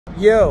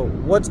Yo,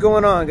 what's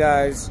going on,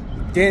 guys?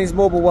 Danny's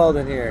Mobile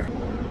Welding here.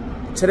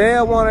 Today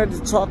I wanted to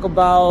talk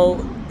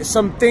about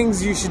some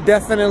things you should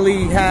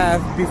definitely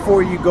have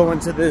before you go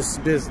into this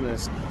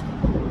business.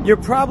 You're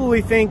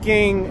probably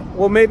thinking,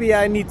 well, maybe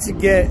I need to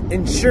get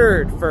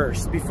insured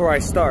first before I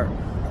start.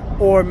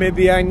 Or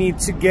maybe I need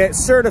to get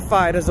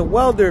certified as a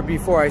welder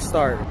before I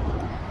start.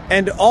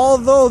 And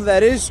although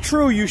that is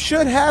true, you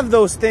should have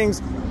those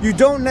things. You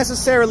don't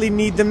necessarily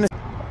need them.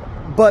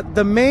 But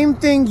the main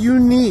thing you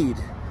need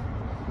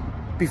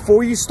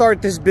before you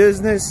start this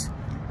business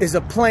is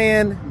a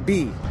plan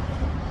B.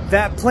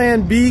 That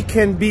plan B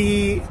can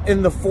be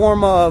in the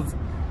form of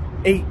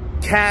a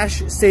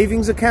cash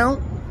savings account,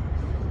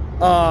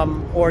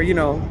 or, you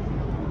know,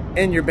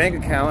 in your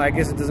bank account. I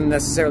guess it doesn't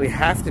necessarily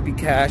have to be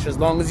cash, as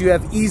long as you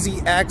have easy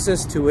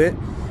access to it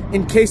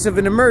in case of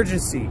an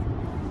emergency.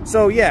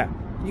 So yeah,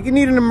 you can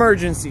need an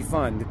emergency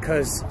fund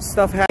because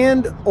stuff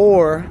happens.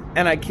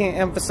 And I can't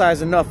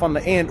emphasize enough on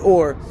the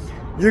or,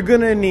 you're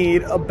gonna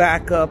need a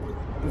backup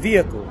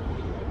vehicle.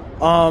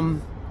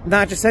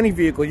 Not just any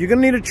vehicle. You're gonna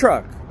need a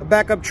truck, a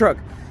backup truck.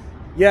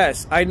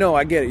 Yes, I know,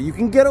 I get it. You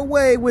can get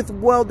away with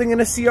welding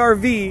in a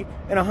CRV,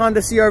 in a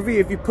Honda CRV,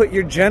 if you put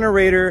your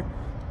generator,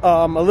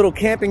 a little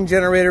camping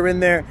generator in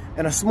there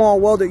and a small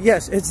welder.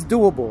 Yes, it's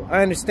doable.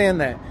 I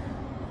understand that.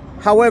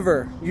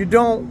 However, you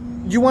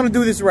want to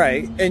do this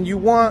right, and you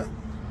want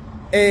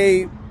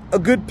a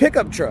good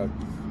pickup truck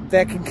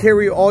that can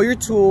carry all your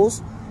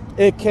tools.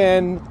 It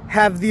can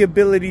have the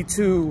ability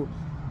to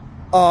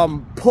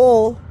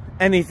pull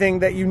anything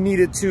that you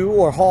needed to,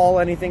 or haul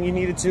anything you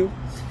needed to.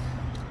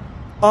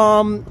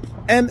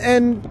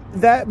 And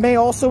that may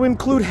also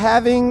include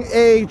having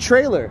a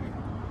trailer.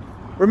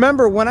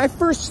 Remember, when I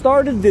first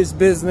started this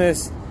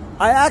business,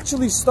 I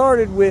actually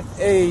started with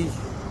a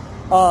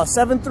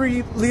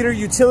 7.3 liter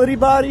utility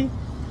body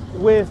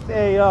with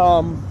a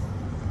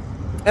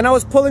and I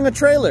was pulling a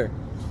trailer.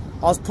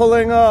 I was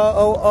pulling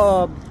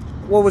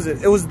what was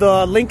it? It was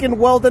the Lincoln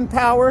Welding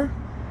Power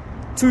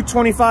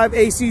 225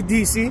 AC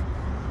DC.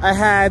 I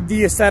had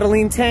the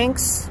acetylene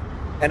tanks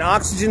and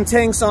oxygen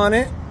tanks on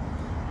it.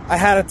 I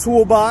had a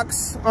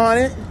toolbox on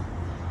it,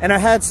 and I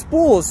had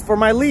spools for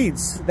my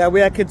leads. That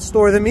way I could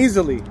store them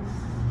easily.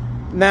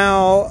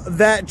 Now,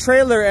 that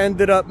trailer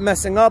ended up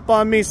messing up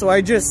on me, so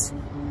I just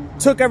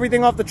took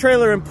everything off the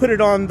trailer and put it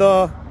on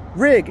the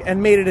rig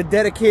and made it a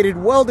dedicated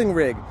welding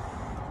rig.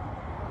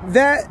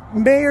 That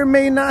may or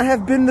may not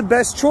have been the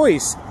best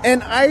choice.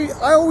 And I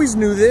always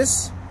knew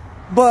this,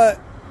 but,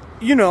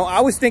 you know,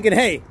 I was thinking,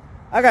 hey,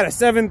 I got a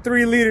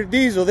 7.3 liter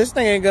diesel. This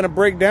thing ain't gonna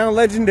break down,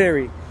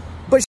 legendary.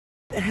 But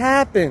shit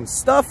happens,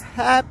 stuff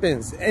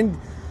happens, and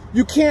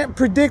you can't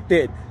predict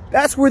it.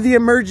 That's where the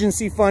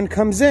emergency fund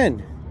comes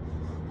in.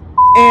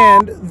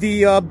 And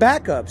the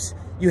backups.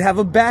 You have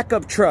a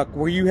backup truck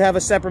where you have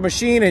a separate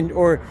machine,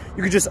 or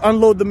you could just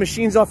unload the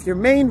machines off your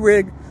main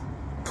rig,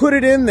 put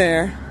it in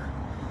there,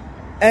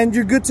 and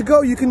you're good to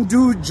go. You can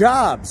do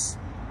jobs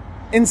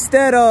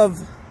instead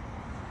of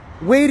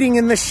waiting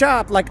in the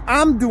shop like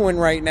I'm doing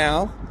right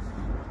now.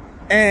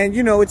 And,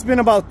 you know, it's been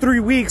about 3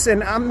 weeks,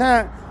 and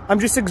I'm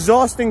just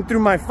exhausting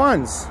through my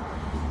funds.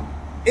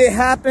 It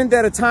happened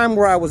at a time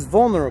where I was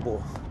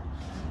vulnerable.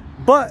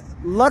 But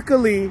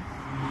luckily,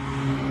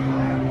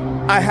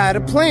 I had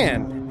a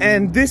plan.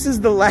 And this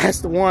is the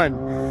last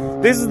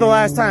one. This is the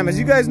last time. As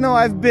you guys know,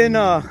 I've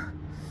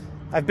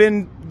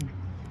been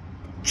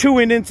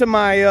chewing into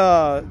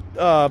my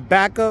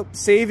backup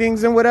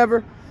savings and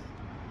whatever.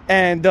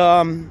 And,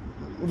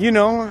 you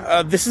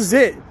know, this is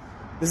it.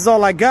 This is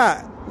all I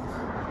got.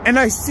 And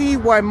I see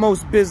why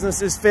most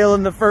businesses fail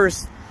in the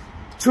first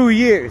 2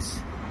 years.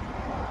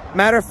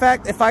 Matter of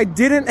fact, if I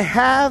didn't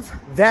have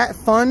that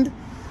fund,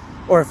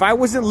 or if I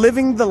wasn't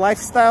living the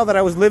lifestyle that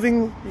I was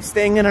living,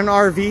 staying in an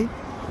RV,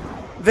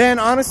 then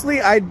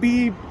honestly, I'd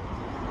be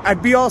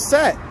all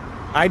set.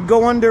 I'd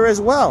go under as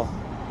well.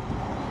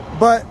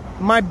 But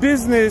my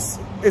business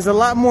is a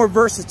lot more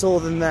versatile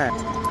than that.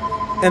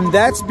 And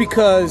that's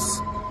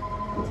because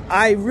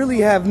I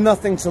really have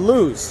nothing to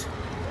lose.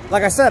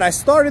 Like I said, I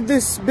started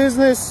this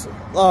business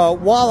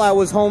while I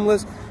was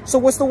homeless. So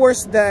what's the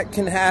worst that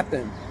can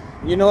happen?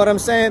 You know what I'm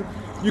saying?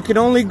 You can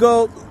only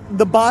go,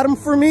 the bottom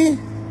for me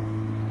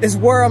is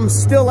where I'm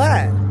still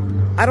at.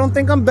 I don't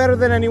think I'm better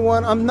than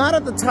anyone. I'm not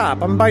at the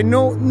top. I'm by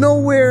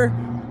nowhere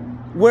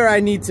where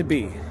I need to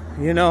be,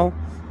 you know?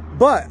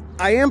 But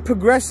I am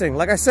progressing.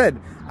 Like I said,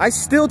 I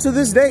still to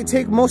this day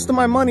take most of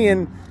my money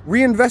and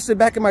reinvest it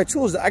back in my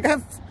tools. I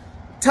got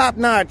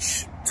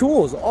top-notch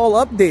tools, all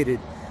updated.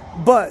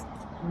 But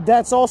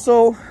that's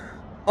also,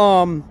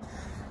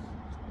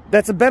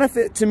 that's a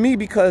benefit to me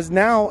because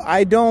now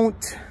I don't,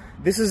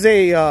 this is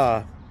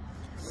a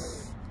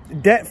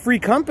debt-free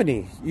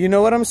company. You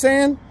know what I'm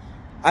saying?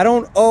 I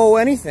don't owe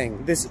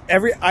anything.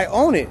 I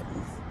own it.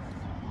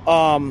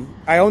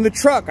 I own the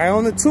truck. I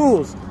own the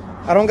tools.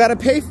 I don't got to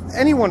pay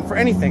anyone for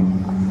anything.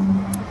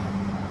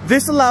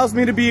 This allows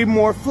me to be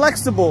more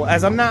flexible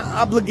as I'm not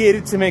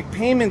obligated to make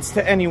payments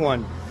to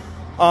anyone.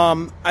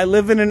 I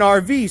live in an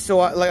RV,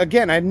 so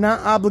again, I'm not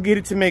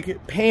obligated to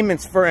make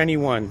payments for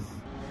anyone.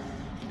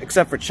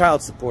 except for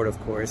child support, of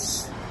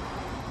course.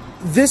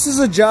 This is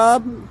a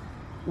job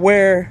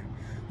where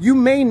you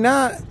may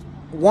not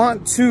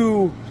want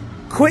to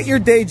quit your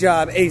day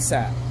job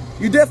ASAP.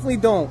 You definitely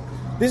don't.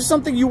 This is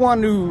something you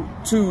want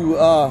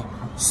to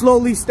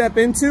slowly step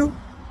into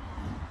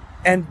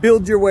and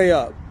build your way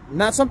up.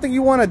 Not something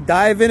you want to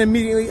dive in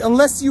immediately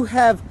unless you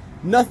have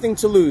nothing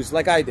to lose,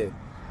 like I did.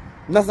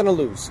 Nothing to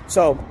lose.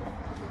 So,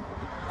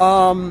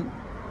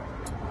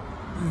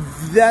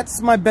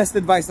 that's my best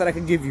advice that I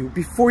can give you.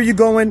 Before you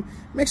go in,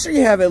 make sure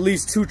you have at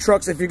least 2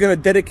 trucks. If you're going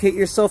to dedicate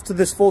yourself to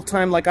this full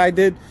time like I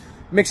did,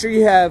 make sure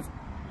you have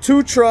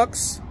 2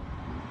 trucks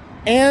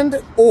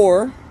and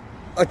or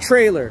a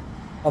trailer,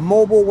 a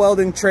mobile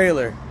welding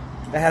trailer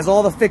that has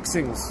all the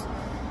fixings.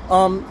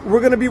 We're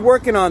going to be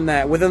working on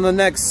that within the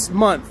next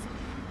month.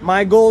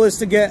 My goal is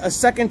to get a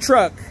 2nd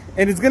truck,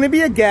 and it's going to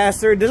be a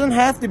gasser. It doesn't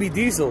have to be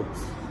diesel.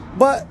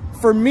 But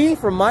for me,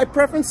 for my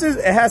preferences,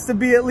 it has to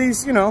be at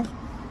least, you know,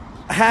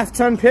 a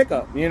half-ton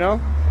pickup, you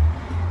know?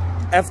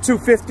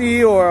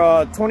 F250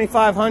 or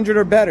 2500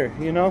 or better,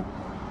 you know?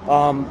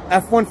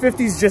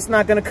 F150 is just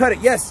not going to cut it.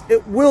 Yes,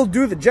 it will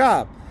do the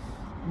job,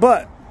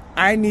 but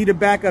I need a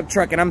backup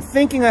truck, and I'm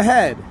thinking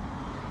ahead.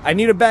 I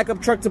need a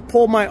backup truck to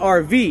pull my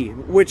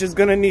RV, which is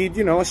going to need,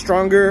 you know, a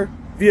stronger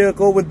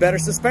vehicle with better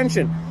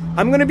suspension.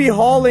 I'm going to be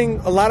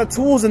hauling a lot of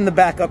tools in the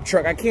backup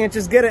truck. I can't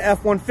just get an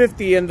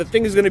F-150 and the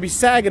thing is going to be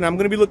sagging. I'm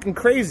going to be looking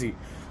crazy.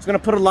 It's going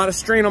to put a lot of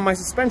strain on my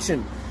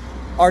suspension.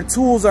 Our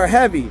tools are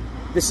heavy.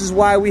 This is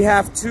why we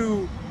have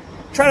to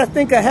try to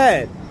think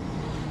ahead.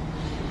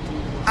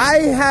 I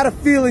had a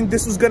feeling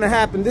this was going to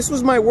happen. This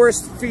was my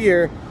worst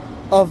fear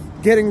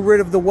of getting rid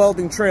of the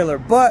welding trailer.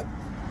 But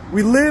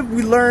we live,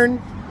 we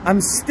learn.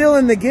 I'm still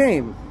in the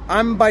game.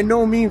 I'm by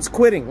no means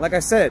quitting. Like I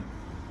said,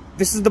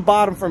 this is the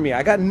bottom for me.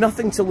 I got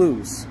nothing to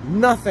lose.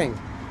 Nothing.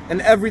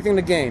 And everything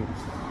to gain.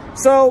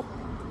 So,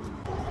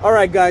 all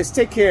right, guys.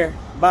 Take care.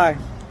 Bye.